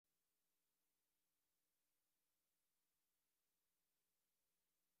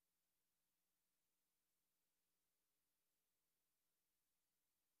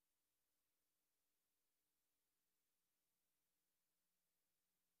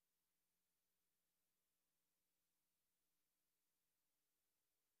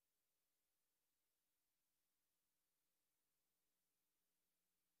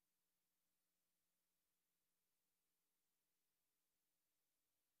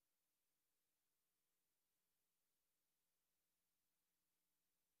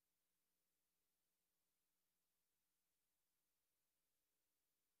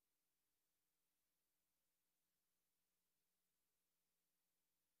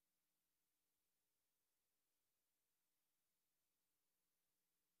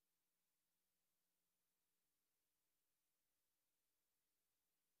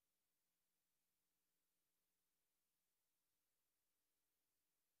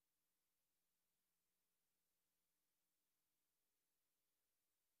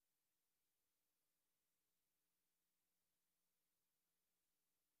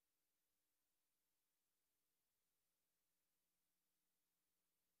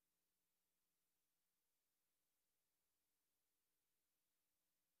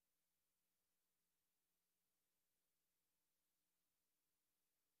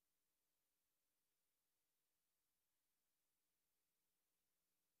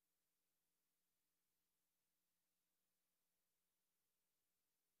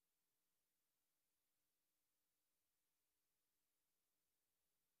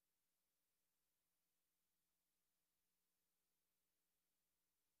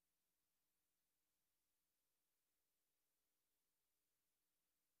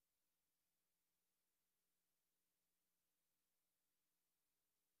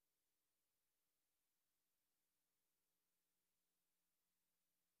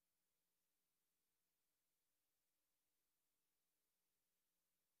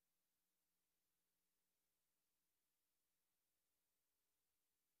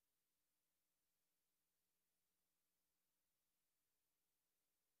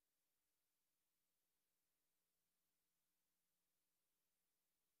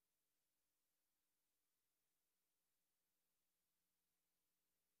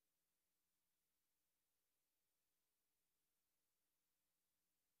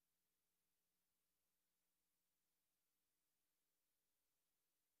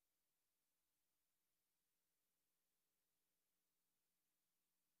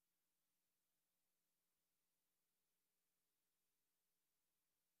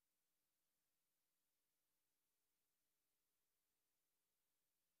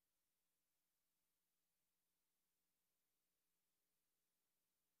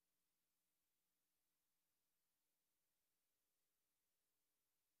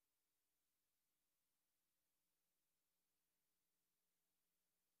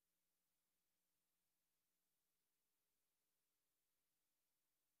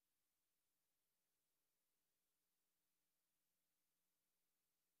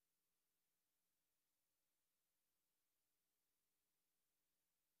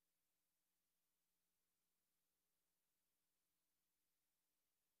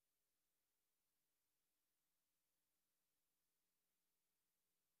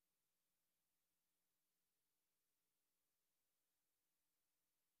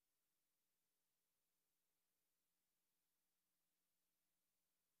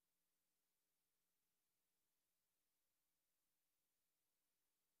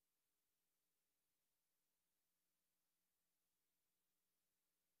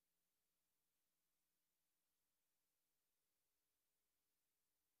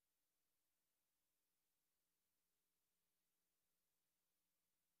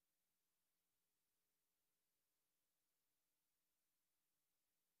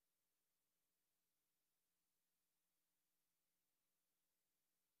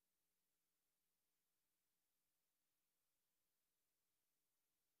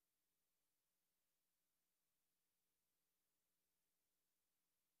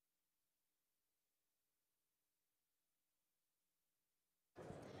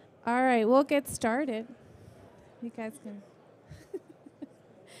All right, we'll get started. You guys can.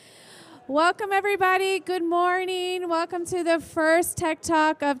 Welcome, everybody. Good morning. Welcome to the first Tech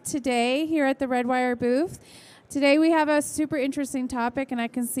Talk of today here at the Redwire booth. Today we have a super interesting topic, and I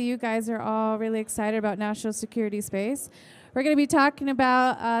can see you guys are all really excited about national security space. We're going to be talking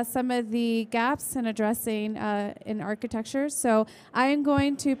about some of the gaps in addressing in architecture. So I am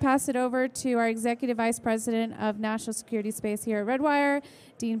going to pass it over to our Executive Vice President of National Security Space here at Redwire,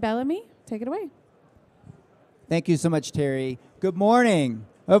 Dean Bellamy. Take it away. Thank you so much, Terry. Good morning.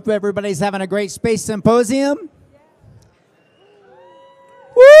 Hope everybody's having a great Space Symposium.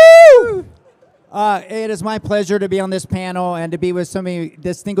 Woo! It is my pleasure to be on this panel and to be with so many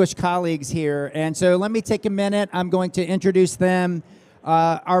distinguished colleagues here. And so let me take a minute. I'm going to introduce them.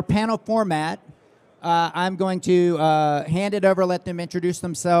 Our panel format, I'm going to hand it over, let them introduce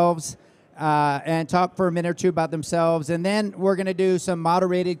themselves and talk for a minute or two about themselves. And then we're going to do some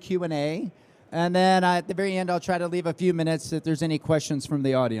moderated Q&A. And then at the very end, I'll try to leave a few minutes if there's any questions from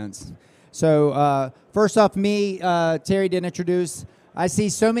the audience. So first off, me, Terry did introduce. I see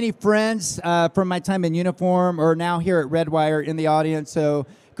so many friends from my time in uniform or now here at Redwire in the audience. So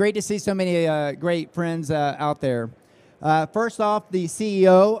great to see so many great friends out there. First off, the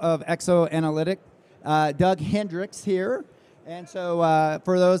CEO of Exoanalytic, Doug Hendrix here. And so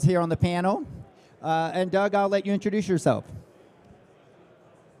for those here on the panel, and Doug, I'll let you introduce yourself.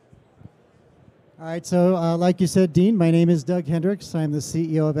 All right, so like you said, Dean, my name is Doug Hendrix. I'm the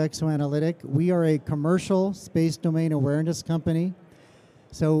CEO of Exoanalytic. We are a commercial space domain awareness company.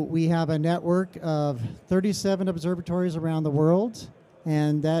 So we have a network of 37 observatories around the world,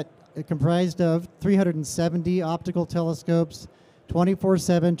 and that comprised of 370 optical telescopes,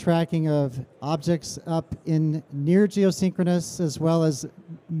 24/7 tracking of objects up in near geosynchronous as well as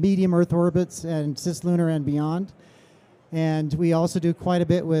medium Earth orbits and cislunar and beyond. And we also do quite a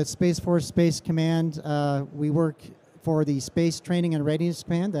bit with Space Force Space Command. We work for the Space Training and Readiness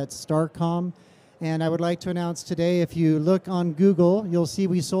Command, that's STARCOM. And I would like to announce today, if you look on Google, you'll see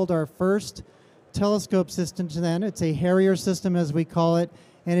we sold our first telescope system to them. It's a Harrier system, as we call it,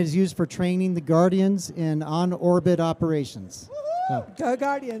 and it is used for training the Guardians in on-orbit operations. So. Go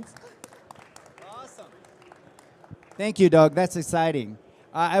Guardians. Awesome. Thank you, Doug. That's exciting.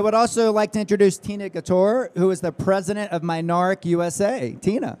 I would also like to introduce Tina Ghataore, who is the president of Mynaric USA.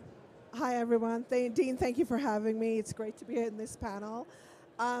 Tina. Hi, everyone. Dean, thank you for having me. It's great to be in this panel.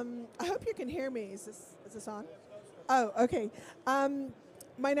 I hope you can hear me. Is this on? Oh, okay.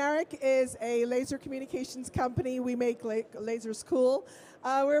 Mynaric is a laser communications company. We make lasers cool.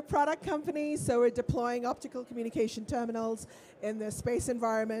 We're a product company, so we're deploying optical communication terminals in the space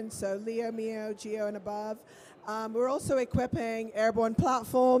environment, so LEO, MEO, GEO, and above. We're also equipping airborne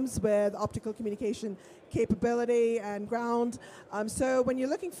platforms with optical communication capability and ground. So when you're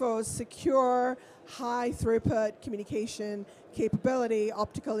looking for secure, high throughput communication capability,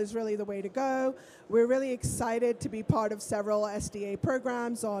 optical is really the way to go. We're really excited to be part of several SDA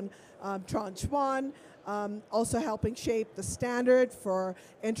programs on Tranche 1, also helping shape the standard for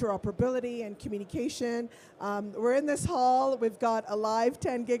interoperability and communication. We're in this hall. We've got a live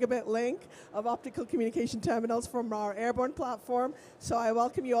 10 gigabit link of optical communication terminals from our airborne platform. So I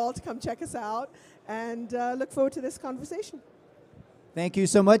welcome you all to come check us out and look forward to this conversation. Thank you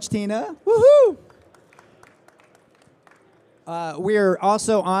so much, Tina. Woohoo! We're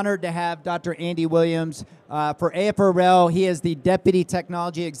also honored to have Dr. Andy Williams. For AFRL, he is the Deputy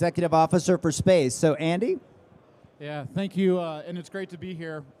Technology Executive Officer for Space. So, Andy? Yeah, thank you, and it's great to be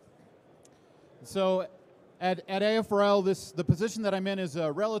here. So, at AFRL, the position that I'm in is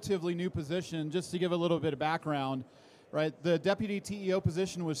a relatively new position. Just to give a little bit of background, right? The Deputy TEO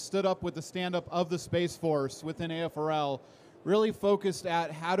position was stood up with the stand-up of the Space Force within AFRL, really focused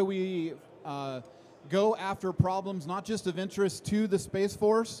at how do we go after problems not just of interest to the Space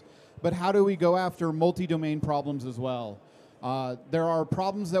Force, but how do we go after multi-domain problems as well? There are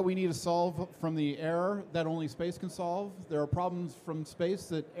problems that we need to solve from the air that only space can solve. There are problems from space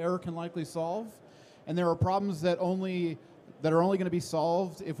that air can likely solve. And there are problems that are only going to be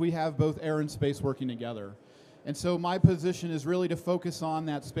solved if we have both air and space working together. And so my position is really to focus on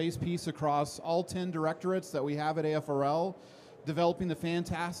that space piece across all 10 directorates that we have at AFRL, developing the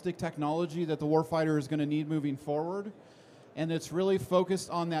fantastic technology that the warfighter is going to need moving forward. And it's really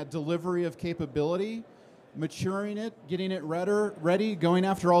focused on that delivery of capability, maturing it, getting it ready, going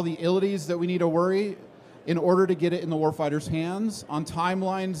after all the illities that we need to worry in order to get it in the warfighter's hands on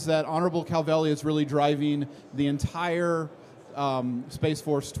timelines that Honorable Calvelli is really driving the entire Space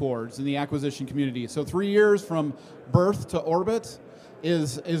Force towards in the acquisition community. So 3 years from birth to orbit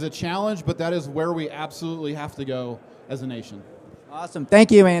is a challenge, but that is where we absolutely have to go as a nation. Awesome.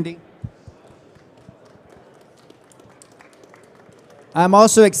 Thank you, Andy. I'm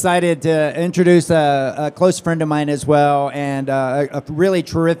also excited to introduce a close friend of mine as well, and a really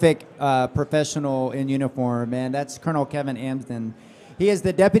terrific professional in uniform, and that's Colonel Kevin Amsden. He is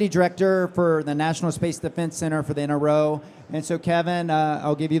the Deputy Director for the National Space Defense Center for the NRO. And so, Kevin,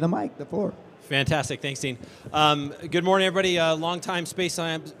 I'll give you the mic, the floor. Fantastic. Thanks, Dean. Good morning, everybody. Long-time Space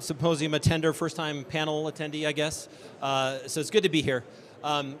Symposium attender, first-time panel attendee, I guess. So it's good to be here.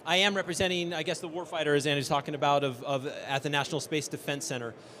 I am representing, I guess, the warfighter, as Andy's talking about, at the National Space Defense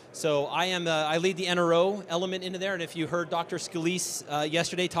Center. So I lead the NRO element into there, and if you heard Dr. Scalise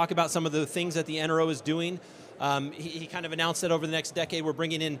yesterday talk about some of the things that the NRO is doing, he kind of announced that over the next decade we're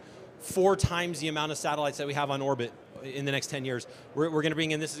bringing in 4 times the amount of satellites that we have on orbit in the next 10 years. We're going to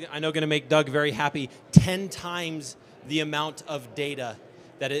bring in, this is, I know, going to make Doug very happy, 10 times the amount of data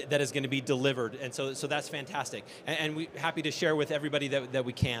that is going to be delivered, and so that's fantastic, and we're happy to share with everybody that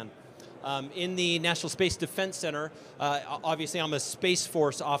we can. In the National Space Defense Center, obviously I'm a Space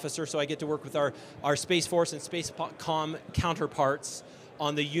Force officer, so I get to work with our Space Force and Space Com counterparts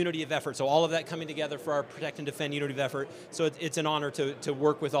on the unity of effort. So all of that coming together for our Protect and Defend unity of effort. So it's an honor to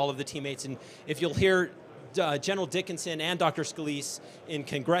work with all of the teammates, and if you'll hear General Dickinson and Dr. Scalise in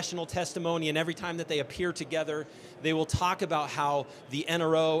congressional testimony, and every time that they appear together, they will talk about how the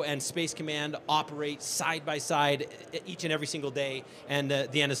NRO and Space Command operate side by side each and every single day, and the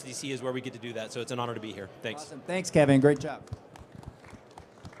NSDC is where we get to do that. So it's an honor to be here. Thanks. Awesome. Thanks, Kevin. Great job.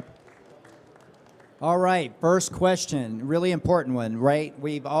 All right, first question, really important one, right?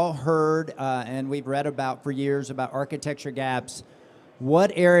 We've all heard and we've read about for years about architecture gaps.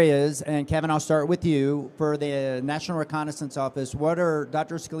 What areas, and Kevin, I'll start with you, for the National Reconnaissance Office, what are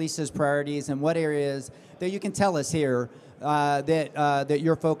Dr. Scalise's priorities, and what areas that you can tell us here that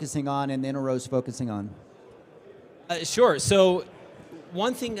you're focusing on and the NRO's focusing on? Sure. So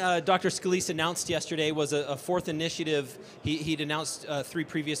one thing Dr. Scalise announced yesterday was a 4th initiative. He'd announced 3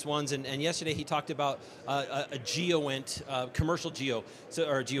 previous ones, and yesterday he talked about a GEOINT, commercial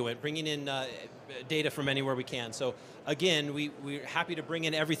GEOINT, bringing in data from anywhere we can. So again, we're happy to bring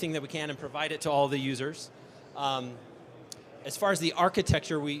in everything that we can and provide it to all the users. As far as the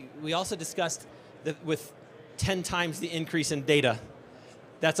architecture, we also discussed that with 10 times the increase in data,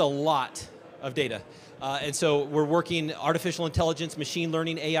 that's a lot of data. And so we're working artificial intelligence, machine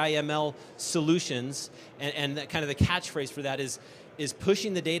learning, AI, ML solutions, and that kind of the catchphrase for that is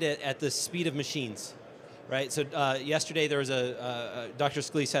pushing the data at the speed of machines. Right. So yesterday there was Dr.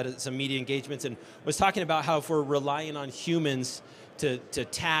 Scalise had some media engagements and was talking about how if we're relying on humans to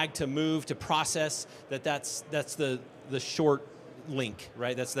tag, to move, to process, that's the short link,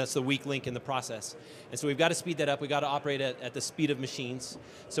 right? That's the weak link in the process. And so we've got to speed that up. We've got to operate at the speed of machines.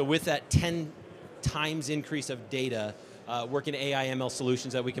 So with that 10 times increase of data, working AI ML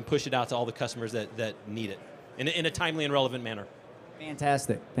solutions that we can push it out to all the customers that need it in a timely and relevant manner.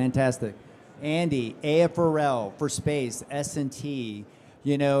 Fantastic, fantastic. Andy, AFRL for space, S&T,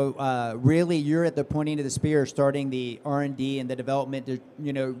 you know, really you're at the pointing of the spear, starting the R&D and the development to,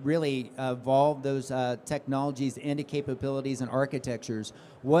 you know, really evolve those technologies into capabilities and architectures.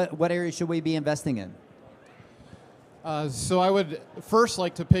 What areas should we be investing in? So I would first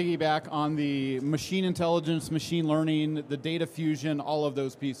like to piggyback on the machine intelligence, machine learning, the data fusion, all of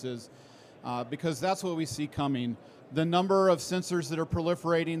those pieces, because that's what we see coming. The number of sensors that are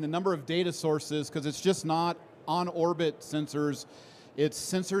proliferating, the number of data sources, because it's just not on-orbit sensors. It's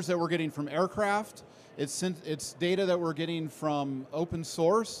sensors that we're getting from aircraft. It's data that we're getting from open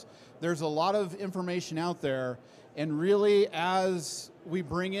source. There's a lot of information out there. And really, as we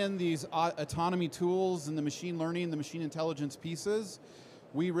bring in these autonomy tools and the machine learning, the machine intelligence pieces,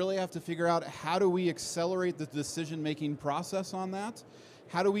 we really have to figure out how do we accelerate the decision-making process on that?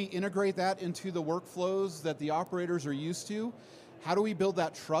 How do we integrate that into the workflows that the operators are used to? How do we build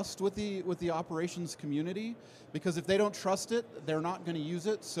that trust with the operations community? Because if they don't trust it, they're not going to use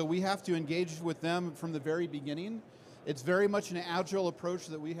it. So we have to engage with them from the very beginning. It's very much an agile approach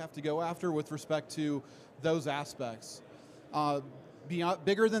that we have to go after with respect to those aspects.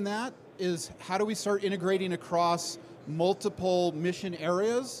 Bigger than that is how do we start integrating across multiple mission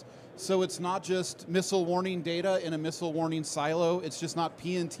areas? So it's not just missile warning data in a missile warning silo. It's just not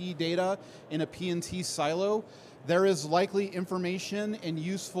PNT data in a PNT silo. There is likely information and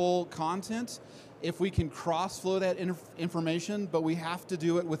useful content if we can cross-flow that information, but we have to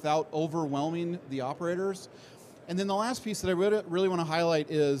do it without overwhelming the operators. And then the last piece that I really want to highlight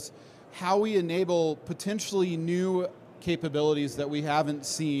is how we enable potentially new capabilities that we haven't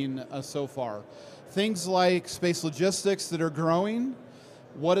seen so far. Things like space logistics that are growing,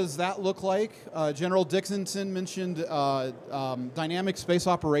 What does that look like? General Dickinson mentioned dynamic space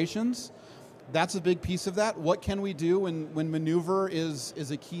operations. That's a big piece of that. What can we do when maneuver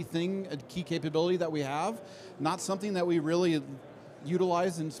is a key thing, a key capability that we have? Not something that we really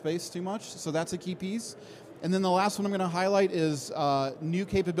utilize in space too much, so that's a key piece. And then the last one I'm going to highlight is new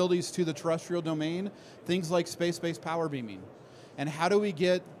capabilities to the terrestrial domain, things like space-based power beaming. And how do we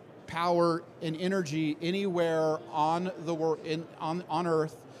get power and energy anywhere on the on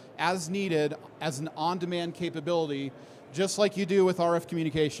Earth as needed as an on-demand capability, just like you do with RF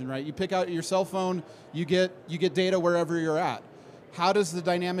communication, right? You pick out your cell phone, you get data wherever you're at. How does the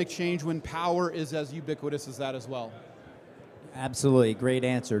dynamic change when power is as ubiquitous as that as well? Absolutely, great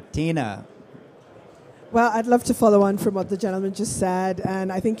answer. Tina. Well, I'd love to follow on from what the gentleman just said,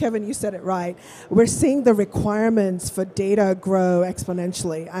 and I think, Kevin, you said it right. We're seeing the requirements for data grow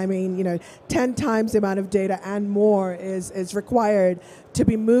exponentially. I mean, 10 times the amount of data and more is required to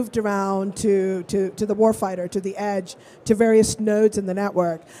be moved around to the warfighter, to the edge, to various nodes in the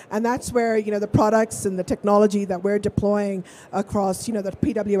network. And that's where, the products and the technology that we're deploying across, the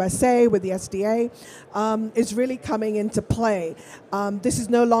PWSA with the SDA is really coming into play. This is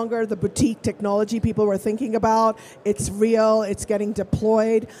no longer the boutique technology people were thinking about. It's real, it's getting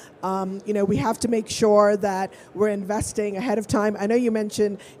deployed. We have to make sure that we're investing ahead of time. I know you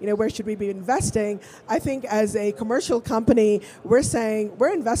mentioned, where should we be investing? I think as a commercial company, we're saying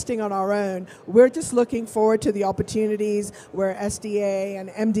we're investing on our own. We're just looking forward to the opportunities where SDA and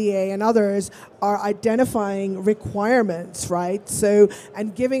MDA and others are identifying requirements, right? So,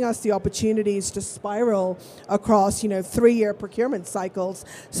 and giving us the opportunities to spiral across, 3-year procurement cycles.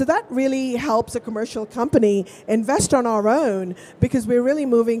 So that really helps a commercial company invest on our own, because we're really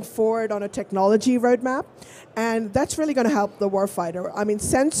moving forward on a technology roadmap. And that's really going to help the warfighter. I mean,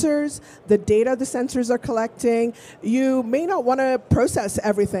 sensors, the data the sensors are collecting, you may not want to process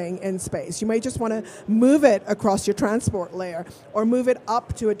everything in space. You may just want to move it across your transport layer or move it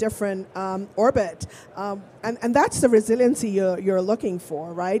up to a different orbit. And that's the resiliency you're looking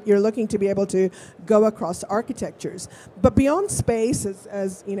for, right? You're looking to be able to go across architectures. But beyond space,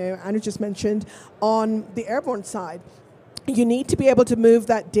 as Andrew just mentioned, on the airborne side, you need to be able to move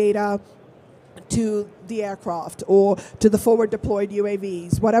that data to the aircraft or to the forward deployed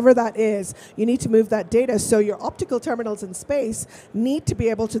UAVs, whatever that is, you need to move that data. So your optical terminals in space need to be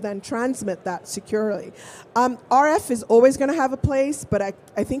able to then transmit that securely. RF is always going to have a place, but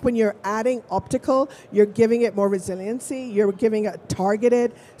I think when you're adding optical, you're giving it more resiliency, you're giving it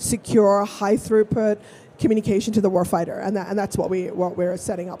targeted, secure, high throughput communication to the warfighter, and that's what we're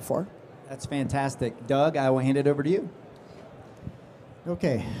setting up for. That's fantastic. Doug, I will hand it over to you.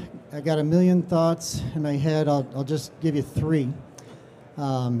 Okay, I got a million thoughts in my head. I'll just give you 3.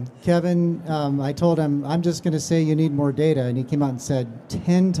 Kevin, I told him, I'm just going to say you need more data, and he came out and said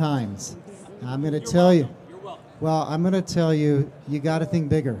 10 times. I'm going to tell you. You're welcome. Well, I'm going to tell you, you got to think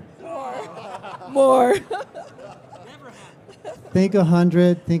bigger. More. Think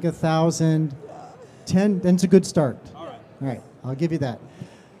 100, think 1,000. 10, that's a good start. All right, I'll give you that.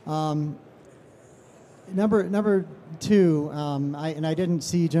 Number 2, I didn't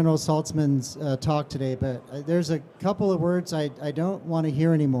see General Saltzman's talk today, but there's a couple of words I don't want to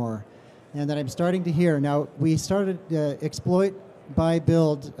hear anymore, and that I'm starting to hear. Now, we started exploit, buy,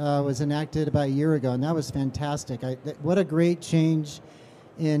 build was enacted about a year ago, and that was fantastic. What a great change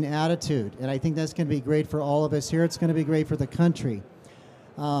in attitude, and I think that's going to be great for all of us here. It's going to be great for the country.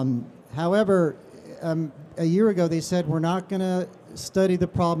 However, a year ago they said we're not going to study the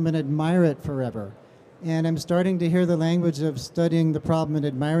problem and admire it forever. And I'm starting to hear the language of studying the problem and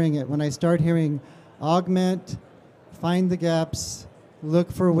admiring it when I start hearing augment, find the gaps,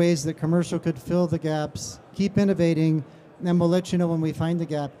 look for ways that commercial could fill the gaps, keep innovating, and we'll let you know when we find the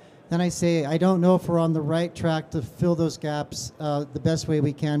gap. Then I say, I don't know if we're on the right track to fill those gaps the best way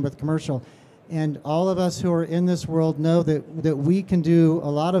we can with commercial. And all of us who are in this world know that we can do a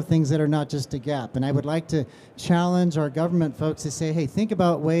lot of things that are not just a gap. And I would like to challenge our government folks to say, hey, think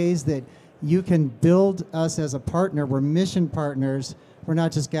about ways that you can build us as a partner. We're mission partners. We're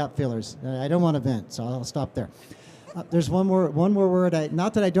not just gap fillers. I don't want to vent, so I'll stop there. There's one more word.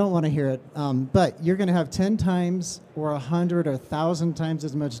 Not that I don't want to hear it, but you're going to have 10 times or 100 or 1,000 times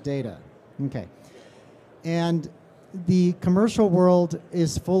as much data. Okay. And the commercial world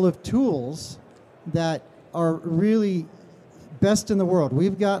is full of tools that are really best in the world.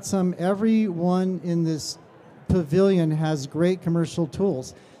 We've got some. Everyone in this pavilion has great commercial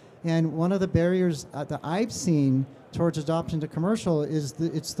tools. And one of the barriers that I've seen towards adoption to commercial is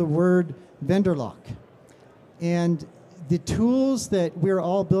it's the word vendor lock. And the tools that we're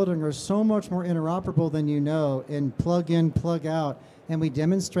all building are so much more interoperable than you know, and plug in, plug out. and we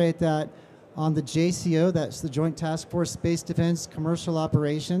demonstrate that on the JCO, that's the Joint Task Force Space Defense Commercial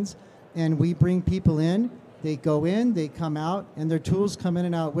Operations, and we bring people in, they go in, they come out, and their tools come in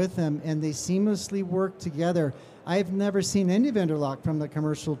and out with them, and they seamlessly work together. I've never seen any vendor lock from the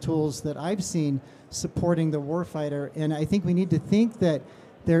commercial tools that I've seen supporting the warfighter, and I think we need to think that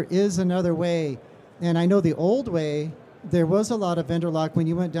there is another way. And I know the old way, there was a lot of vendor lock when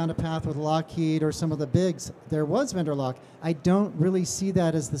you went down a path with Lockheed or some of the bigs. There was vendor lock. I don't really see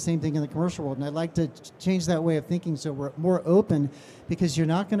that as the same thing in the commercial world, and I'd like to change that way of thinking so we're more open, because you're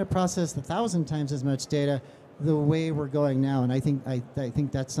not going to process 1,000 times as much data the way we're going now, and I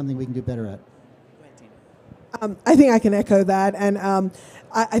think that's something we can do better at. I think I can echo that, and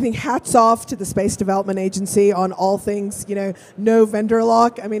I think hats off to the Space Development Agency on all things, no vendor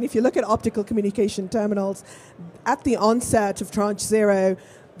lock. I mean, if you look at optical communication terminals, at the onset of Tranche 0,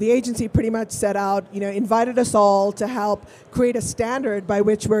 the agency pretty much set out, invited us all to help create a standard by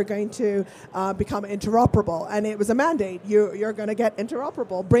which we're going to become interoperable. And it was a mandate. You're going to get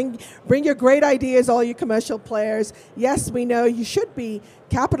interoperable. Bring your great ideas, all you commercial players. Yes, we know you should be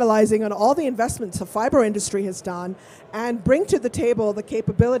capitalizing on all the investments the fiber industry has done, and bring to the table the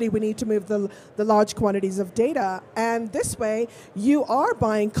capability we need to move the large quantities of data. And this way, you are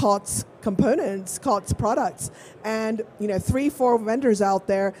buying COTS components, COTS products, and 3-4 vendors out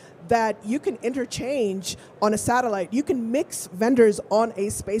there that you can interchange on a satellite. You can mix vendors on a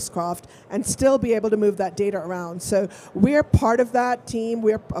spacecraft and still be able to move that data around. So we're part of that team.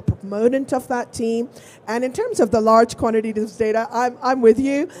 We're a proponent of that team. And in terms of the large quantities of data, I'm with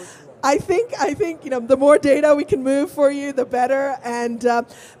you. I think the more data we can move for you, the better. And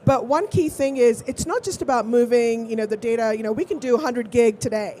but one key thing is, it's not just about moving the data. We can do 100 gig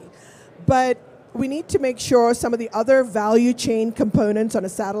today, but we need to make sure some of the other value chain components on a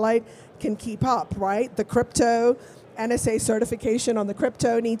satellite can keep up, right? The crypto, NSA certification on the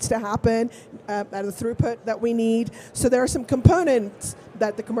crypto needs to happen at the throughput that we need. So there are some components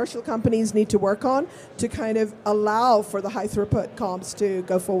that the commercial companies need to work on to kind of allow for the high throughput comms to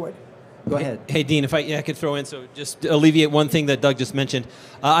go forward. Go ahead. Hey, Dean, if I could throw in, so just alleviate one thing that Doug just mentioned.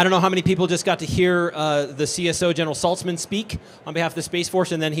 I don't know how many people just got to hear the CSO, General Saltzman, speak on behalf of the Space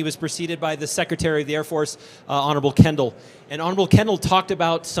Force, and then he was preceded by the Secretary of the Air Force, Honorable Kendall. And Honorable Kendall talked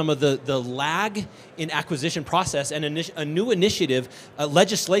about some of the lag in acquisition process and a new initiative,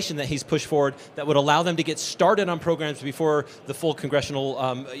 legislation that he's pushed forward that would allow them to get started on programs before the full congressional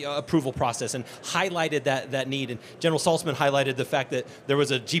approval process, and highlighted that need. And General Saltzman highlighted the fact that there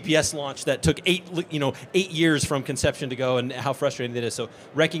was a GPS launch that took 8 years from conception to go, and how frustrating that is. So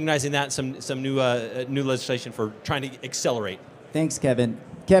recognizing that, some new legislation for trying to accelerate. Thanks, Kevin.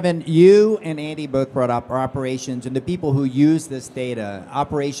 Kevin, you and Andy both brought up our operations and the people who use this data,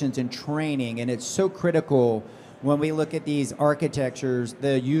 operations and training, and it's so critical when we look at these architectures,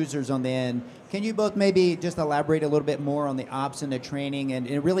 the users on the end. Can you both maybe just elaborate a little bit more on the ops and the training? And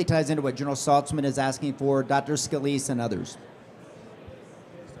it really ties into what General Saltzman is asking for, Dr. Scalise and others.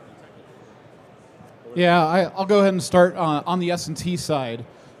 Yeah, I'll go ahead and start on the S&T side.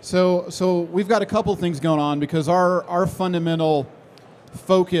 So we've got a couple things going on, because our fundamental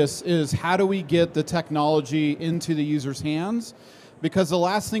focus is how do we get the technology into the user's hands, because the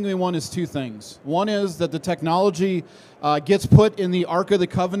last thing we want is two things. One is that the technology gets put in the Ark of the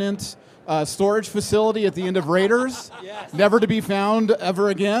Covenant storage facility at the end of Raiders, yes, never to be found ever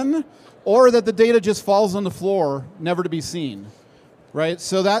again, or that the data just falls on the floor, never to be seen. Right,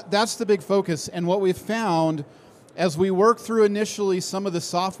 so that's the big focus. And what we've found as we work through initially some of the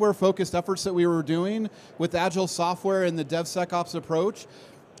software-focused efforts that we were doing with Agile software and the DevSecOps approach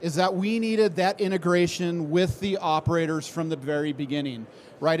is that we needed that integration with the operators from the very beginning.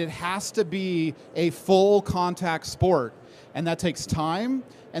 Right, it has to be a full contact sport, and that takes time,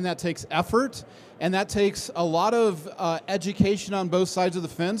 and that takes effort, and that takes a lot of education on both sides of the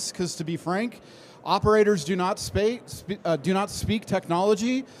fence, because to be frank, operators do not speak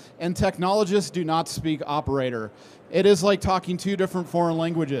technology, and technologists do not speak operator. It is like talking two different foreign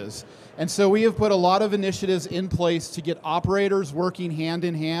languages. And so we have put a lot of initiatives in place to get operators working hand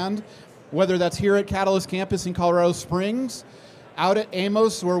in hand, whether that's here at Catalyst Campus in Colorado Springs, out at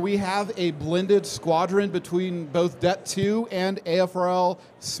Amos, where we have a blended squadron between both Det-2 and AFRL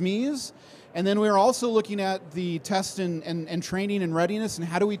SMEs. And then we're also looking at the test and training and readiness, and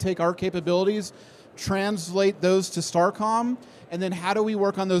how do we take our capabilities, translate those to STARCOM, and then how do we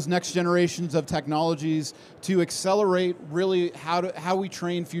work on those next generations of technologies to accelerate really how we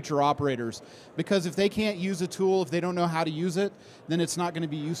train future operators. Because if they can't use a tool, if they don't know how to use it, then it's not going to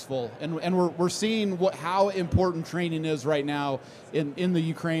be useful. And we're seeing how important training is right now in the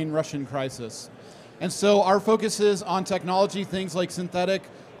Ukraine-Russian crisis. And so our focus is on technology, things like synthetic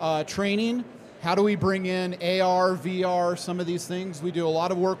training. How do we bring in AR, VR, some of these things? We do a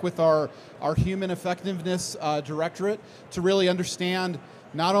lot of work with our human effectiveness directorate to really understand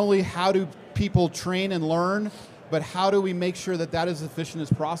not only how do people train and learn, but how do we make sure that that is efficient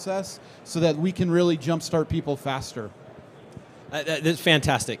as process so that we can really jumpstart people faster? That's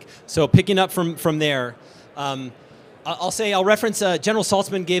fantastic. So picking up from there, I'll reference General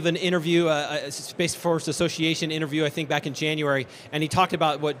Saltzman gave an interview, a Space Force Association interview, I think back in January, and he talked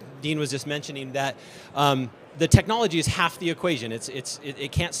about what Dean was just mentioning, that the technology is half the equation.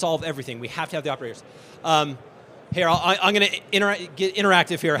 It can't solve everything. We have to have the operators. Here, I'm going to get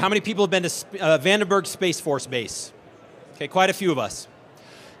interactive here. How many people have been to Vandenberg Space Force Base? Okay, quite a few of us.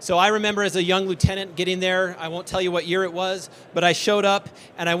 So I remember as a young lieutenant getting there. I won't tell you what year it was, but I showed up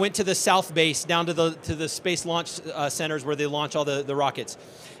and I went to the south base, down to the space launch centers where they launch all the rockets.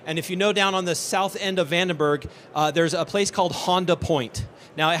 And if you know, down on the south end of Vandenberg, there's a place called Honda Point.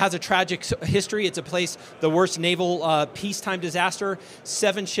 Now, it has a tragic history. It's a place, the worst naval peacetime disaster.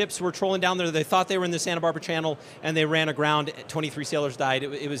 7 ships were trolling down there. They thought they were in the Santa Barbara Channel, and they ran aground. 23 sailors died.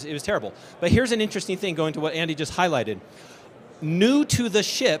 It was terrible. But here's an interesting thing going to what Andy just highlighted. New to the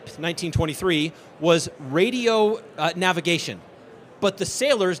ship, 1923, was radio navigation. But the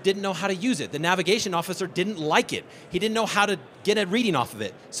sailors didn't know how to use it. The navigation officer didn't like it. He didn't know how to get a reading off of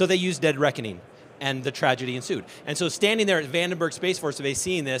it. So they used dead reckoning, and the tragedy ensued. And so standing there at Vandenberg Space Force Base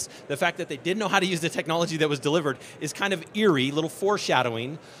seeing this, the fact that they didn't know how to use the technology that was delivered is kind of eerie, little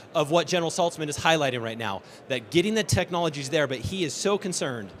foreshadowing of what General Saltzman is highlighting right now, that getting the technologies there, but he is so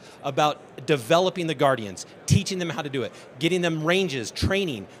concerned about developing the Guardians, teaching them how to do it, getting them ranges,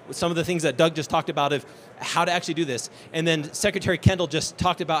 training, with some of the things that Doug just talked about of how to actually do this. And then Secretary Kendall just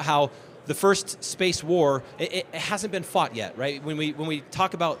talked about how the first space war, it hasn't been fought yet, right? When we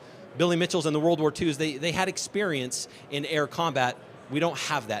talk about Billy Mitchell's and the World War IIs, they had experience in air combat. We don't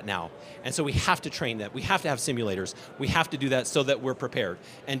have that now. And so we have to train that. We have to have simulators. We have to do that so that we're prepared.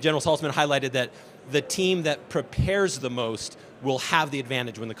 And General Saltzman highlighted that the team that prepares the most will have the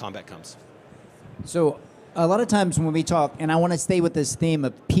advantage when the combat comes. So a lot of times when we talk, and I want to stay with this theme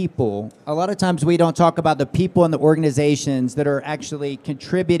of people, a lot of times we don't talk about the people and the organizations that are actually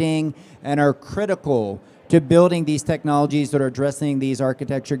contributing and are critical to building these technologies that are addressing these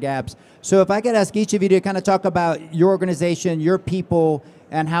architecture gaps. So if I could ask each of you to kind of talk about your organization, your people,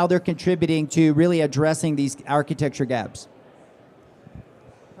 and how they're contributing to really addressing these architecture gaps.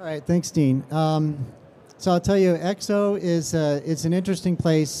 All right, thanks, Dean. So I'll tell you, EXO is it's an interesting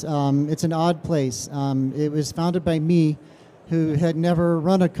place. It's an odd place. It was founded by me, who had never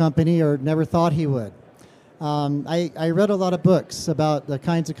run a company or never thought he would. I read a lot of books about the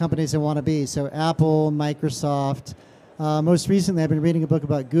kinds of companies I want to be. So Apple, Microsoft. Most recently, I've been reading a book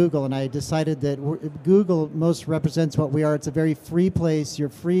about Google, and I decided that Google most represents what we are. It's a very free place. You're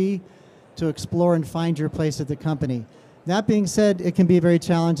free to explore and find your place at the company. That being said, it can be a very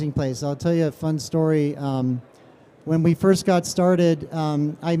challenging place. I'll tell you a fun story. When we first got started,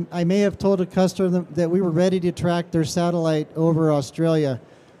 I may have told a customer that we were ready to track their satellite over Australia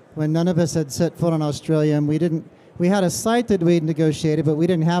when none of us had set foot on Australia, and we had a site that we had negotiated, but we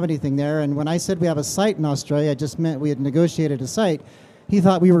didn't have anything there. And when I said we have a site in Australia, I just meant we had negotiated a site. He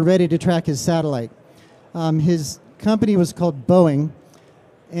thought we were ready to track his satellite. His company was called Boeing,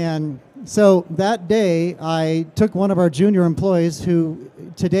 and so that day, I took one of our junior employees, who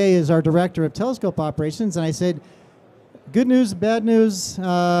today is our director of telescope operations, and I said, good news, bad news.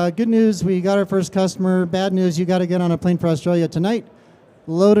 Good news, we got our first customer. Bad news, you got to get on a plane for Australia tonight.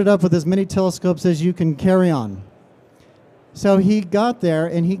 Load it up with as many telescopes as you can carry on. So he got there,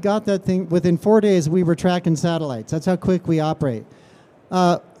 and he got that thing. Within 4 days, we were tracking satellites. That's how quick we operate.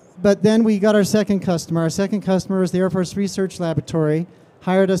 But then we got our second customer. Our second customer was the Air Force Research Laboratory,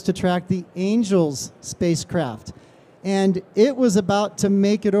 hired us to track the Angels spacecraft. And it was about to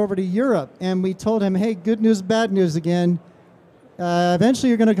make it over to Europe. And we told him, hey, good news, bad news again. Eventually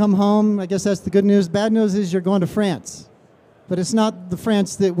you're going to come home. I guess that's the good news. Bad news is you're going to France. But it's not the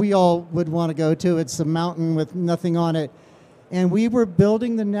France that we all would want to go to. It's a mountain with nothing on it. And we were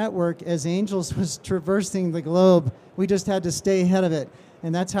building the network as Angels was traversing the globe. We just had to stay ahead of it.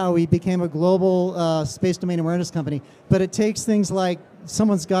 And that's how we became a global space domain awareness company. But it takes things like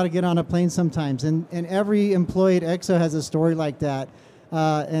someone's got to get on a plane sometimes. And every employee at EXO has a story like that.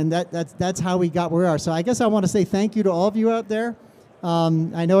 And that's how we got where we are. So I guess I want to say thank you to all of you out there.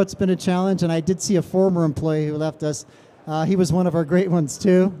 I know it's been a challenge, and I did see a former employee who left us. He was one of our great ones,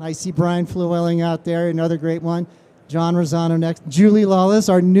 too. I see Brian Flewelling out there, another great one. John Rosano next. Julie Lawless,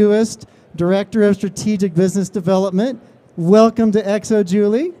 our newest Director of Strategic Business Development. Welcome to EXO,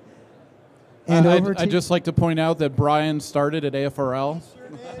 Julie. And I'd just like to point out that Brian started at AFRL.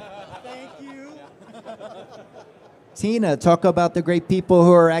 Thank you. Tina, talk about the great people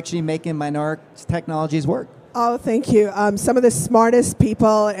who are actually making Mynaric technologies work. Oh, thank you. Some of the smartest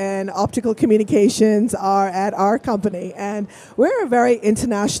people in optical communications are at our company, and we're a very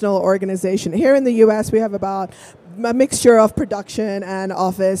international organization. Here in the U.S., we have about a mixture of production and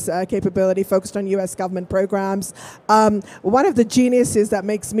office capability focused on U.S. government programs. One of the geniuses that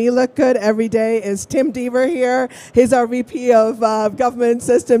makes me look good every day is Tim Deaver here. He's our VP of Government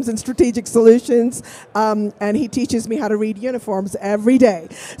Systems and Strategic Solutions, and he teaches me how to read uniforms every day.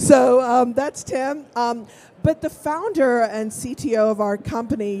 So that's Tim. But the founder and CTO of our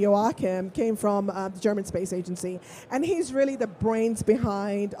company, Joachim, came from the German Space Agency, and he's really the brains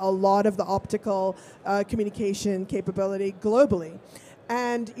behind a lot of the optical communication capability globally.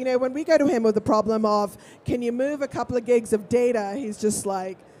 And you know, when we go to him with the problem of, can you move a couple of gigs of data, he's just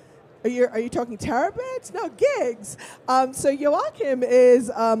like, are you talking terabits? No, gigs. So Joachim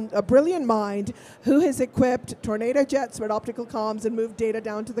is a brilliant mind who has equipped tornado jets with optical comms and moved data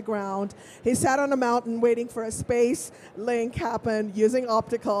down to the ground. He sat on a mountain waiting for a space link happen using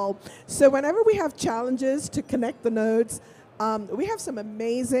optical. So whenever we have challenges to connect the nodes, we have some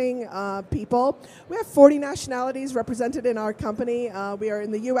amazing people. We have 40 nationalities represented in our company. We are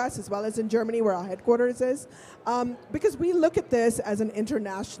in the US as well as in Germany, where our headquarters is, because we look at this as an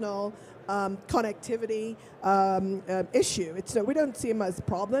international connectivity issue. We don't see them as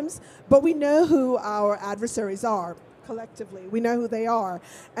problems, but we know who our adversaries are collectively. We know who they are.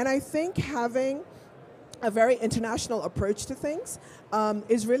 And I think having a very international approach to things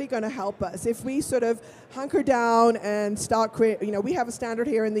is really going to help us. If we sort of hunker down and start we have a standard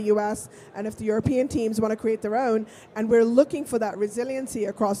here in the US, and if the European teams want to create their own, and we're looking for that resiliency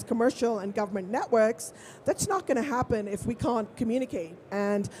across commercial and government networks, that's not going to happen if we can't communicate.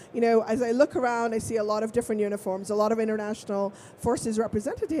 And you know, as I look around, I see a lot of different uniforms, a lot of international forces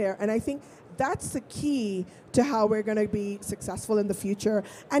represented here, and I think that's the key to how we're going to be successful in the future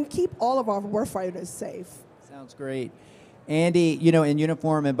and keep all of our warfighters safe. Sounds great. Andy, you know, in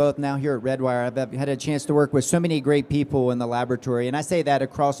uniform and both now here at Redwire, I've had a chance to work with so many great people in the laboratory, and I say that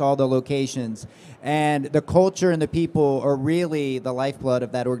across all the locations. And the culture and the people are really the lifeblood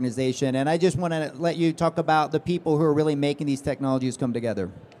of that organization. And I just want to let you talk about the people who are really making these technologies come together.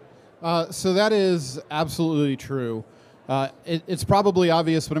 So that is absolutely true. It's probably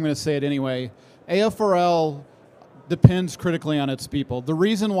obvious, but I'm going to say it anyway. AFRL depends critically on its people. The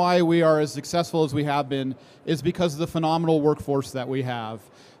reason why we are as successful as we have been is because of the phenomenal workforce that we have.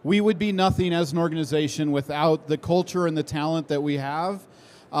 We would be nothing as an organization without the culture and the talent that we have.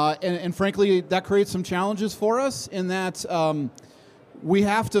 And frankly, that creates some challenges for us in that we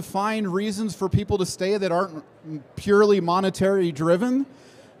have to find reasons for people to stay that aren't purely monetary driven.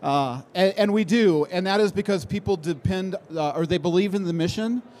 And we do, and that is because people depend, or they believe in the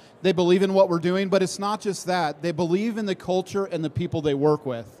mission, they believe in what we're doing, but it's not just that. They believe in the culture and the people they work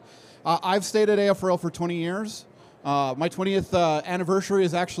with. I've stayed at AFRL for 20 years. My 20th anniversary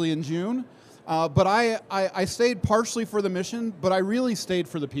is actually in June. But I stayed partially for the mission, but I really stayed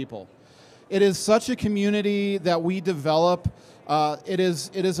for the people. It is such a community that we develop. It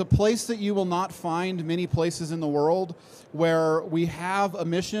is a place that you will not find many places in the world, where we have a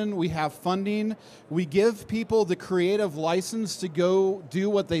mission, we have funding, we give people the creative license to go do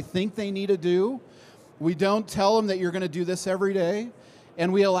what they think they need to do. We don't tell them that you're going to do this every day,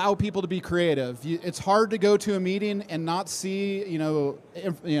 and we allow people to be creative. It's hard to go to a meeting and not see,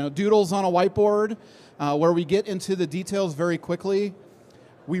 doodles on a whiteboard, where we get into the details very quickly.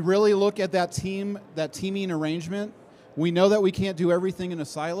 We really look at that teaming arrangement. We know that we can't do everything in a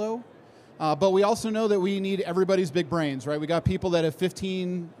silo, but we also know that we need everybody's big brains, right? We got people that have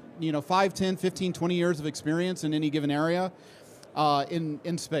 5, 10, 15, 20 years of experience in any given area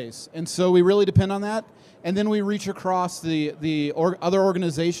in space. And so we really depend on that. And then we reach across the other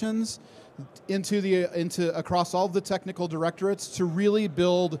organizations into across all the technical directorates to really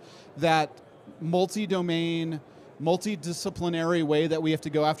build that multi-domain, multidisciplinary way that we have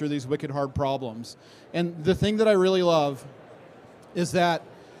to go after these wicked hard problems. And the thing that I really love is that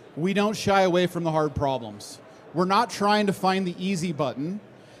we don't shy away from the hard problems. We're not trying to find the easy button,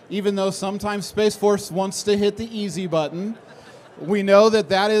 even though sometimes Space Force wants to hit the easy button. We know that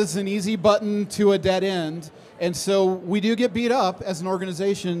that is an easy button to a dead end, and so we do get beat up as an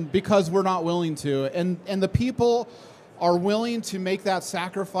organization because we're not willing to. And the people are willing to make that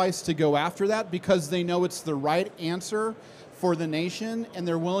sacrifice to go after that because they know it's the right answer for the nation, and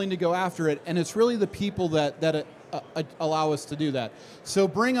they're willing to go after it. And it's really the people that allow us to do that. So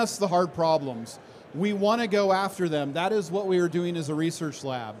bring us the hard problems. We want to go after them. That is what we are doing as a research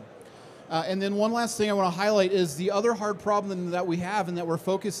lab. And then one last thing I want to highlight is the other hard problem that we have and that we're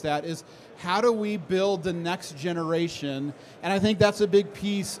focused at is how do we build the next generation? And I think that's a big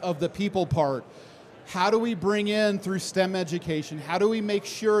piece of the people part. How do we bring in through STEM education? How do we make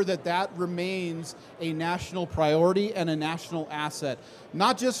sure that that remains a national priority and a national asset?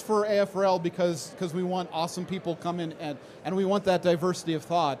 Not just for AFRL because we want awesome people coming and we want that diversity of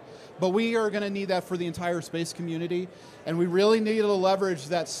thought, but we are going to need that for the entire space community. And we really need to leverage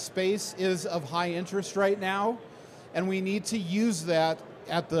that space is of high interest right now. And we need to use that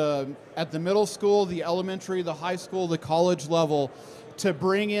at the middle school, the elementary, the high school, the college level to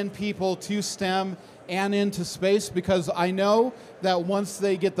bring in people to STEM and into space, because I know that once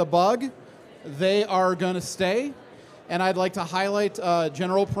they get the bug, they are going to stay. And I'd like to highlight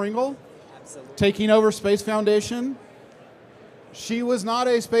General Pringle, taking over Space Foundation. She was not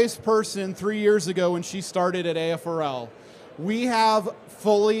a space person 3 years ago when she started at AFRL. We have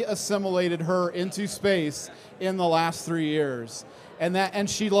fully assimilated her into space in the last 3 years. And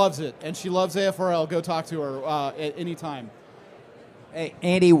she loves it, and she loves AFRL. Go talk to her at any time. Hey,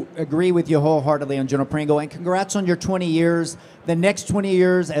 Andy, agree with you wholeheartedly on General Pringle, and congrats on your 20 years. The next 20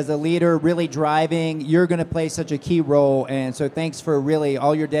 years as a leader, really driving, you're going to play such a key role, and so thanks for really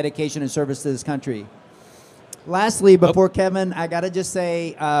all your dedication and service to this country. Lastly, before Kevin, I got to just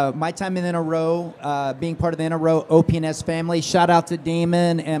say, my time in the NRO, being part of the NRO OPNS family, shout out to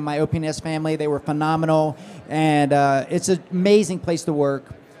Damon and my OPNS family. They were phenomenal, and it's an amazing place to work.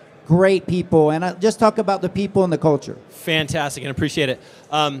 Great people, and just talk about the people and the culture. Fantastic, and appreciate it.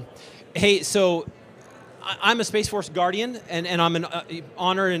 Hey, so I'm a Space Force Guardian, and I'm an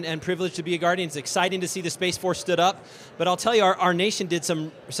honor and privilege to be a Guardian. It's exciting to see the Space Force stood up, but I'll tell you, our nation did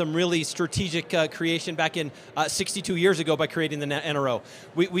some really strategic creation back in 62 years ago by creating the NRO.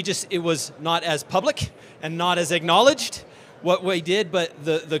 It was not as public and not as acknowledged what we did, but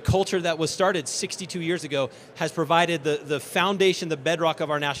the culture that was started 62 years ago has provided the foundation, the bedrock of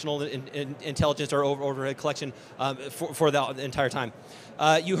our national intelligence or overhead collection for the entire time.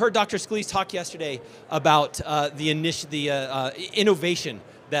 You heard Dr. Scalise talk yesterday about the innovation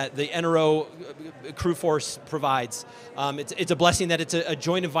that the NRO crew force provides. It's a blessing that it's a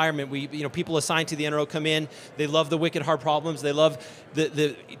joint environment. People assigned to the NRO come in, they love the wicked hard problems, they love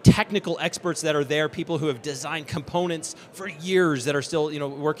the technical experts that are there, people who have designed components for years that are still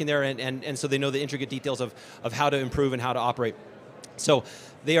working there, and so they know the intricate details of how to improve and how to operate. So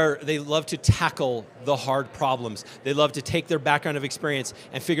they love to tackle the hard problems. They love to take their background of experience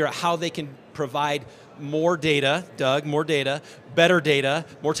and figure out how they can provide more data, Doug, more data, better data,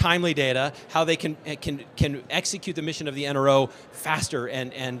 more timely data, how they can execute the mission of the NRO faster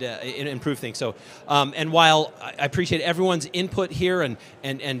and improve things. So, and while I appreciate everyone's input here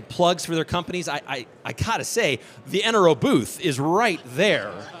and plugs for their companies, I gotta say, the NRO booth is right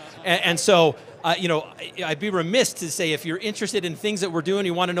there. And so, I'd be remiss to say if you're interested in things that we're doing,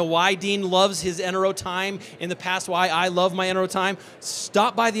 you want to know why Dean loves his NRO time in the past, why I love my NRO time,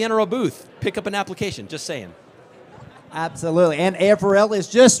 stop by the NRO booth, pick up an application, just saying. Absolutely, and AFRL is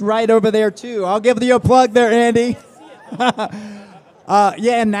just right over there too. I'll give you a plug there, Andy. Yeah,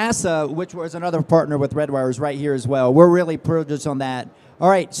 and NASA, which was another partner with Redwire, is right here as well. We're really privileged on that. All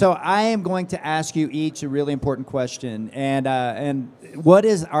right, so I am going to ask you each a really important question, and what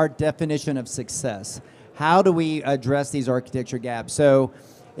is our definition of success? How do we address these architecture gaps? So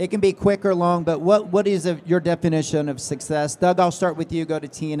it can be quick or long, but what is your definition of success? Doug, I'll start with you, go to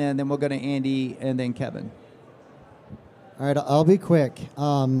Tina, and then we'll go to Andy, and then Kevin. All right, I'll be quick.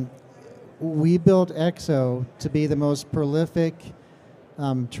 We built EXO to be the most prolific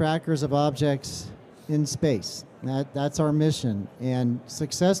trackers of objects in space. That's our mission. And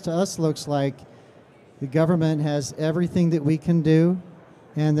success to us looks like the government has everything that we can do,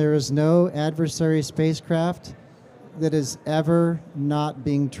 and there is no adversary spacecraft that is ever not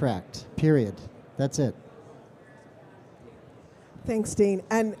being tracked, period. That's it. Thanks, Dean.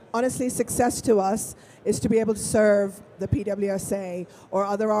 And honestly, success to us is to be able to serve the PWSA or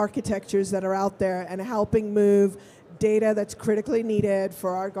other architectures that are out there and helping move data that's critically needed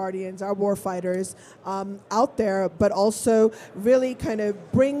for our Guardians, our warfighters out there, but also really kind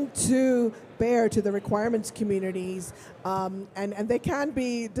of bring to bear to the requirements communities, and they can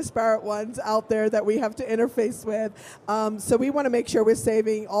be disparate ones out there that we have to interface with. So we want to make sure we're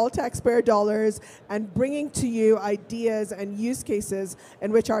saving all taxpayer dollars and bringing to you ideas and use cases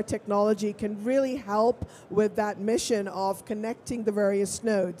in which our technology can really help with that mission of connecting the various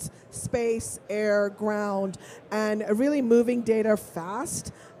nodes, space, air, ground, and really moving data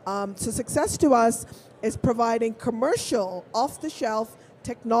fast. So success to us is providing commercial, off-the-shelf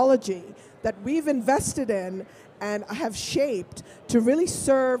technology that we've invested in and have shaped to really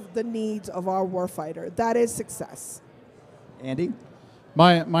serve the needs of our warfighter. That is success. Andy?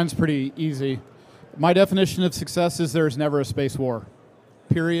 Mine's pretty easy. My definition of success is there's never a space war.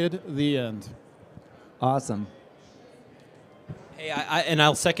 Period. The end. Awesome. Hey, and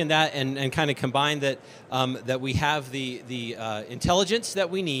I'll second that and kind of combine that that we have the intelligence that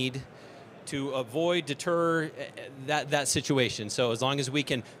we need to avoid, deter that situation. So as long as we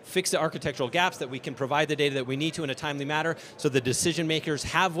can fix the architectural gaps, that we can provide the data that we need to in a timely manner, so the decision makers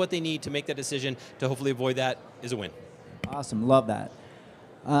have what they need to make that decision to hopefully avoid that, is a win. Awesome, love that.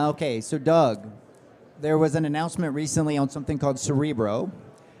 Okay, so Doug, there was an announcement recently on something called Cerebro.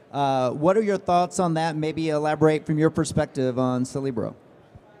 What are your thoughts on that? Maybe elaborate from your perspective on Cerebro.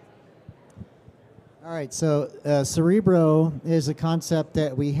 All right, so Cerebro is a concept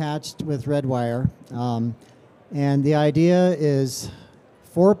that we hatched with Redwire. And the idea is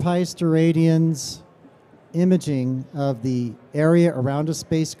 4-pi steradians imaging of the area around a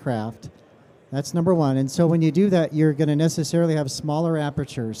spacecraft. That's number one. And so when you do that, you're going to necessarily have smaller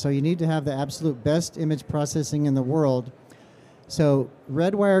apertures. So you need to have the absolute best image processing in the world. So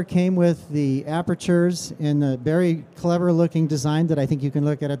Redwire came with the apertures in the very clever looking design that I think you can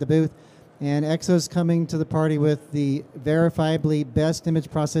look at the booth. And EXO's coming to the party with the verifiably best image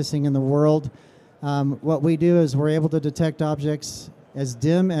processing in the world. What we do is we're able to detect objects as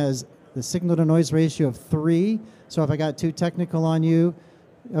dim as the signal to noise ratio of 3. So if I got too technical on you,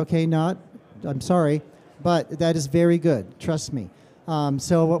 okay, I'm sorry, but that is very good, trust me.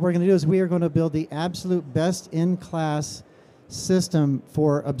 So what we're going to do is we are going to build the absolute best in-class system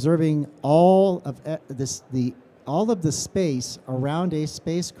for observing all of the space around a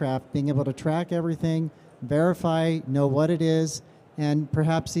spacecraft, being able to track everything, verify, know what it is, and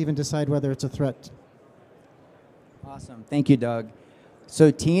perhaps even decide whether it's a threat. Awesome. Thank you, Doug. So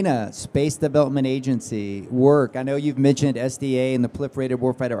Tina, Space Development Agency, work. I know you've mentioned SDA and the proliferated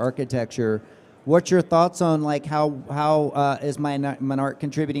warfighter architecture. What's your thoughts on how is Mynaric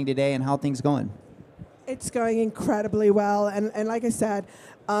contributing today and how things going? It's going incredibly well, and like I said,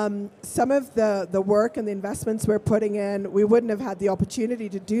 some of the work and the investments we're putting in, we wouldn't have had the opportunity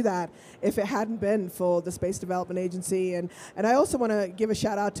to do that if it hadn't been for the Space Development Agency. And I also want to give a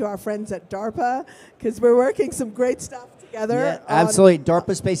shout out to our friends at DARPA, because we're working some great stuff together. Yeah, absolutely.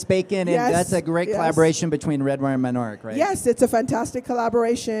 DARPA Space Bacon, Yes, and that's a great collaboration between Redwire and Mynaric, right? Yes, it's a fantastic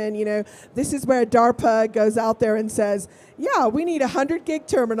collaboration. You know, this is where DARPA goes out there and says, yeah, we need a 100 gig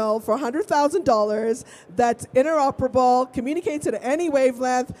terminal for $100,000 that's interoperable, communicates at any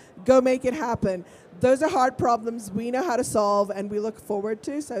wavelength, go make it happen. Those are hard problems we know how to solve and we look forward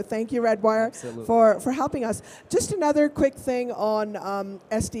to. So thank you, Redwire, for helping us. Just another quick thing on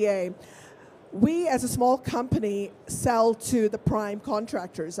SDA. We, as a small company, sell to the prime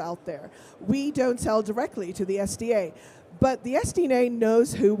contractors out there. We don't sell directly to the SDA. But the SDA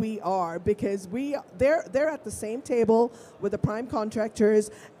knows who we are, because they're at the same table with the prime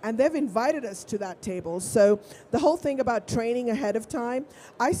contractors, and they've invited us to that table. So the whole thing about training ahead of time,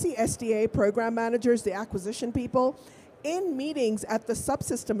 I see SDA program managers, the acquisition people, in meetings at the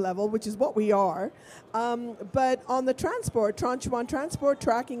subsystem level, which is what we are. But on the transport, Tranche 1 transport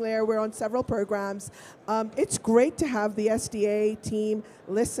tracking layer, we're on several programs. It's great to have the SDA team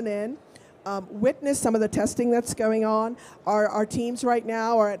listen in. Witness some of the testing that's going on. Our teams right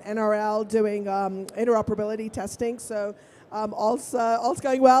now are at NRL doing interoperability testing, so all's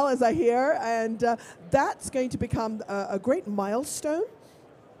going well, as I hear, and that's going to become a great milestone,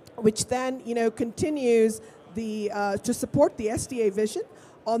 which then continues to support the SDA vision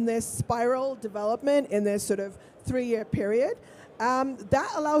on this spiral development in this sort of 3-year period. That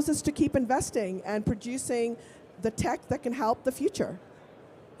allows us to keep investing and producing the tech that can help the future.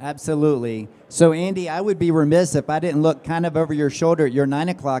 Absolutely. So, Andy, I would be remiss if I didn't look kind of over your shoulder at your 9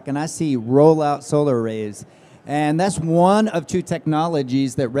 o'clock and I see rollout solar arrays. And that's one of 2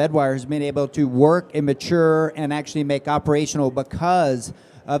 technologies that Redwire has been able to work and mature and actually make operational because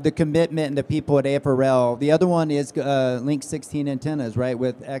of the commitment and the people at AFRL. The other one is Link 16 antennas, right,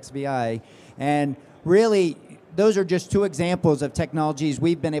 with XVI. And really, those are just 2 examples of technologies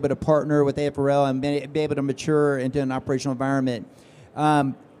we've been able to partner with AFRL and be able to mature into an operational environment.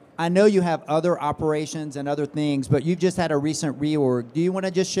 I know you have other operations and other things, but you've just had a recent reorg. Do you want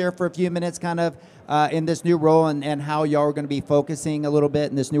to just share for a few minutes kind of in this new role and how y'all are going to be focusing a little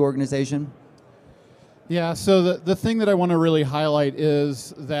bit in this new organization? Yeah, so the thing that I want to really highlight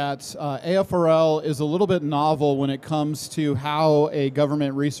is that AFRL is a little bit novel when it comes to how a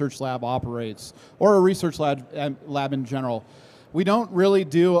government research lab operates, or a research lab in general. We don't really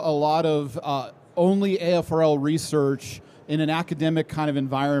do a lot of only AFRL research in an academic kind of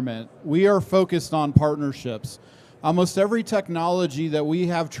environment. We are focused on partnerships. Almost every technology that we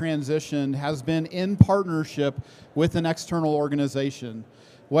have transitioned has been in partnership with an external organization,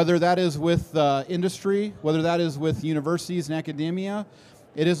 whether that is with industry, whether that is with universities and academia.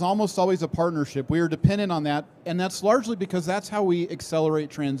 It is almost always a partnership. We are dependent on that, and that's largely because that's how we accelerate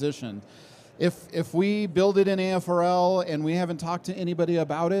transition. If we build it in AFRL and we haven't talked to anybody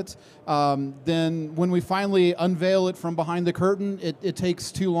about it, then when we finally unveil it from behind the curtain, it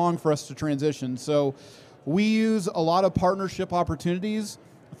takes too long for us to transition. So we use a lot of partnership opportunities,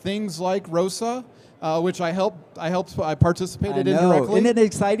 things like ROSA, which I participated in directly. Isn't it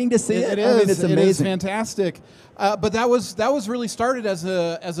exciting to see it? It is. I mean, it's amazing. It is fantastic. But that was really started as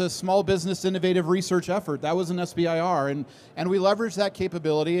a small business innovative research effort. That was an SBIR, and we leveraged that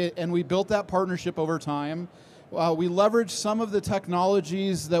capability, and we built that partnership over time. We leveraged some of the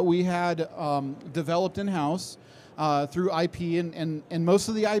technologies that we had developed in-house through IP, and most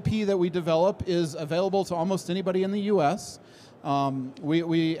of the IP that we develop is available to almost anybody in the U.S.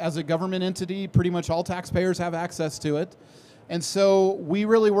 We, as a government entity, pretty much all taxpayers have access to it. And so we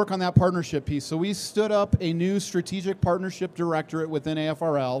really work on that partnership piece. So we stood up a new strategic partnership directorate within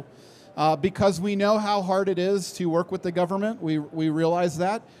AFRL because we know how hard it is to work with the government. We realize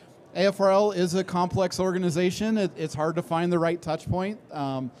that. AFRL is a complex organization. It's hard to find the right touch point.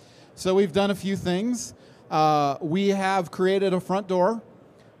 So we've done a few things. We have created a front door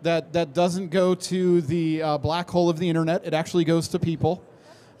that doesn't go to the black hole of the internet. It actually goes to people.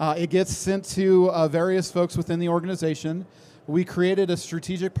 It gets sent to various folks within the organization. We created a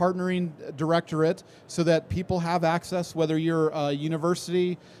strategic partnering directorate so that people have access, whether you're a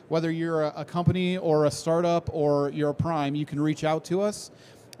university, whether you're a company or a startup or you're a prime, you can reach out to us.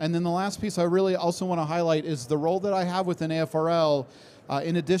 And then the last piece I really also want to highlight is the role that I have within AFRL.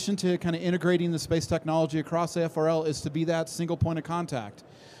 In addition to kind of integrating the space technology across AFRL, is to be that single point of contact.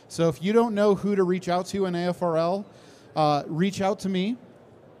 So if you don't know who to reach out to in AFRL, reach out to me.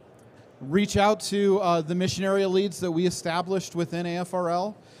 Reach out to the mission area leads that we established within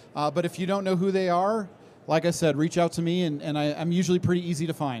AFRL. But if you don't know who they are, like I said, reach out to me, and I'm usually pretty easy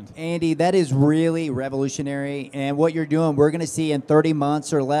to find. Andy, that is really revolutionary. And what you're doing, we're going to see in 30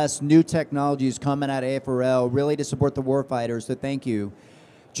 months or less new technologies coming out of AFRL really to support the warfighters. So thank you.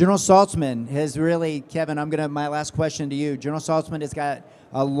 General Saltzman has really, Kevin, my last question to you. General Saltzman has got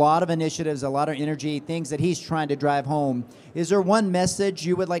a lot of initiatives, a lot of energy, things that he's trying to drive home. Is there one message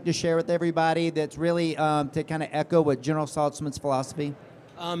you would like to share with everybody that's really to kind of echo what General Saltzman's philosophy?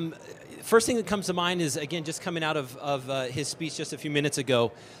 First thing that comes to mind is, again, just coming out of his speech just a few minutes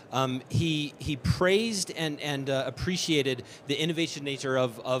ago, he praised and appreciated the innovation nature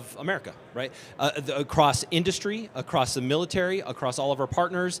of America, right? Across industry, across the military, across all of our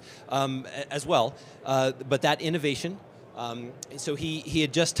partners as well. But that innovation, so he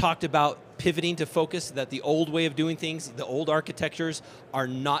had just talked about pivoting to focus, that the old way of doing things, the old architectures are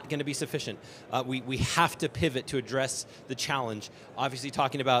not going to be sufficient. We have to pivot to address the challenge. Obviously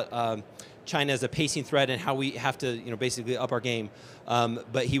talking about China as a pacing threat and how we have to basically up our game.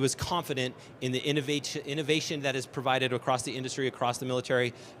 But he was confident in the innovation that is provided across the industry, across the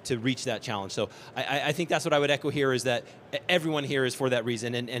military to reach that challenge. So I think that's what I would echo here, is that everyone here is for that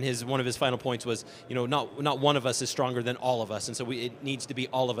reason. And one of his final points was, not one of us is stronger than all of us. And so it needs to be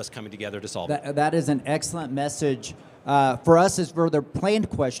all of us coming together to solve it. That is an excellent message. For us, as for the planned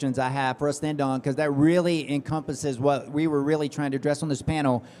questions I have for us to end on, because that really encompasses what we were really trying to address on this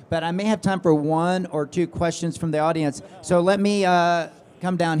panel. But I may have time for one or two questions from the audience. So let me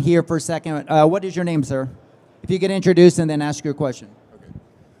come down here for a second. What is your name, sir? If you could introduce and then ask your question. Okay.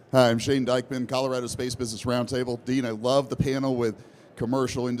 Hi, I'm Shane Dykman, Colorado Space Business Roundtable. Dean, I love the panel with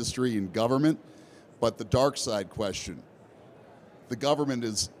commercial industry and government, but the dark side question. The government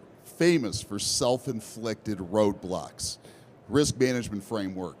is famous for self-inflicted roadblocks, risk management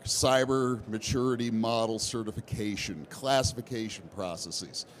framework, cyber maturity model certification, classification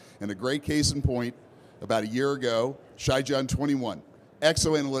processes. And a great case in point, about a year ago, Shaijan 21,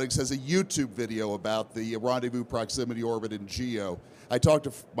 Exoanalytics has a YouTube video about the rendezvous proximity orbit in GEO. I talked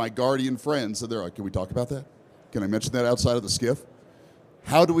to my Guardian friends, and they're like, can we talk about that? Can I mention that outside of the skiff?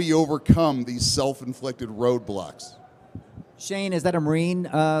 How do we overcome these self-inflicted roadblocks? Shane, is that a Marine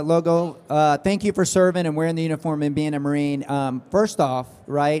logo? Thank you for serving and wearing the uniform and being a Marine. First off,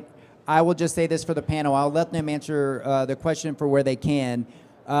 right, I will just say this for the panel. I'll let them answer the question for where they can.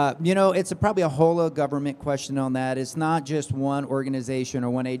 It's probably a whole of government question on that. It's not just one organization or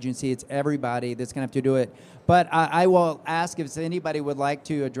one agency. It's everybody that's going to have to do it. But I will ask if anybody would like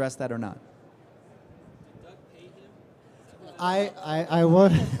to address that or not. I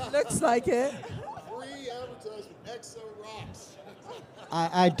would. Looks like it. Free advertisement.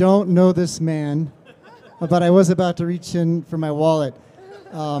 I don't know this man, but I was about to reach in for my wallet.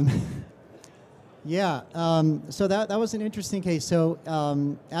 So that was an interesting case. So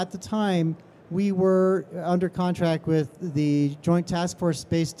at the time, we were under contract with the Joint Task Force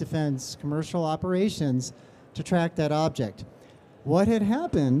Space Defense Commercial Operations to track that object. What had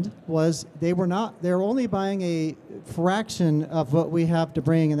happened was they were only buying a fraction of what we have to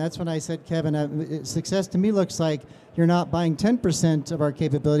bring, and that's when I said, Kevin, success to me looks like you're not buying 10% of our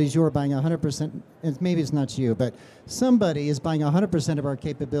capabilities, you're buying 100%, and maybe it's not you, but somebody is buying 100% of our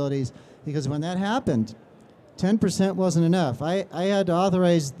capabilities, because when that happened, 10% wasn't enough. I had to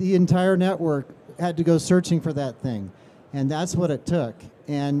authorize the entire network, had to go searching for that thing, and that's what it took.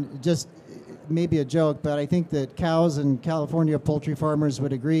 And just maybe a joke, but I think that cows and California poultry farmers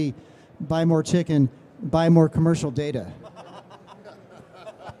would agree, buy more chicken, buy more commercial data.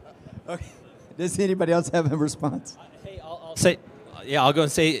 Okay. Does anybody else have a response? Hey, I'll say, I'll go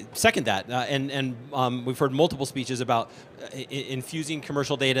and say second that. We've heard multiple speeches about infusing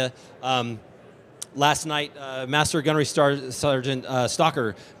commercial data. Last night, Master Gunnery Sergeant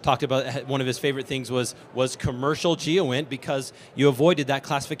Stalker talked about one of his favorite things was commercial GeoInt, because you avoided that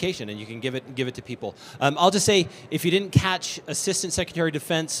classification and you can give it to people. I'll just say, if you didn't catch Assistant Secretary of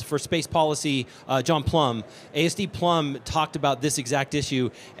Defense for Space Policy John Plum, ASD Plum talked about this exact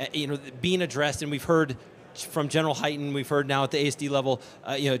issue, being addressed, and we've heard from General Hyten, we've heard now at the ASD level,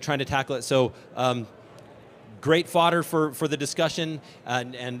 trying to tackle it. So great fodder for the discussion,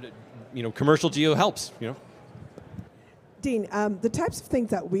 and commercial geo helps, Dean, the types of things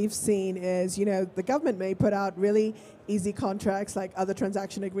that we've seen is, the government may put out really easy contracts like other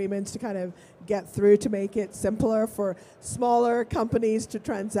transaction agreements to kind of get through to make it simpler for smaller companies to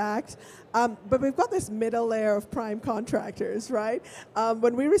transact. But we've got this middle layer of prime contractors, right?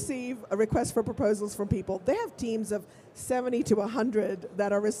 When we receive a request for proposals from people, they have teams of 70 to 100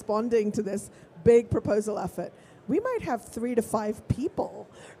 that are responding to this big proposal effort. We might have 3 to 5 people,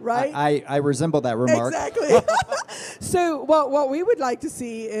 right? I resemble that remark. Exactly. So what we would like to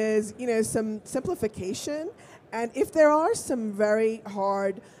see is, some simplification. And if there are some very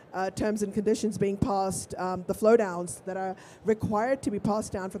hard terms and conditions being passed, the flow downs that are required to be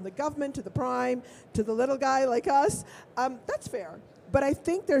passed down from the government to the prime to the little guy like us, that's fair. But I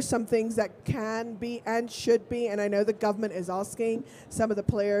think there's some things that can be and should be, and I know the government is asking some of the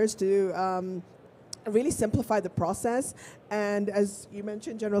players to really simplify the process. And as you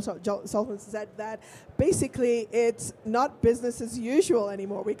mentioned, General Sullivan said that basically it's not business as usual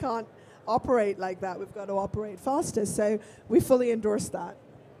anymore. We can't operate like that. We've got to operate faster. So we fully endorse that.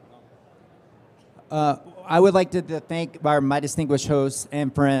 I would like to thank my distinguished hosts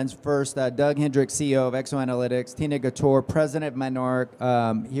and friends. First, Doug Hendrix, CEO of ExoAnalytics, Tina Ghataore, President of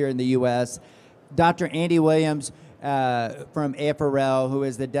Mynaric here in the U.S., Dr. Andy Williams, from AFRL, who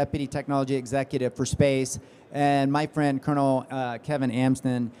is the Deputy Technology Executive for Space, and my friend Colonel Kevin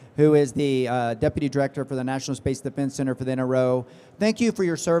Amsden, who is the Deputy Director for the National Space Defense Center for the NRO. Thank you for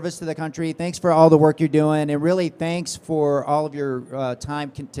your service to the country. Thanks for all the work you're doing, and really thanks for all of your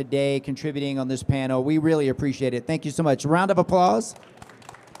time today contributing on this panel. We really appreciate it. Thank you so much. Round of applause.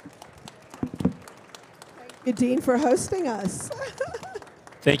 Thank you, Dean, for hosting us.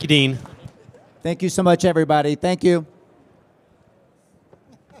 Thank you, Dean. Thank you so much, everybody. Thank you.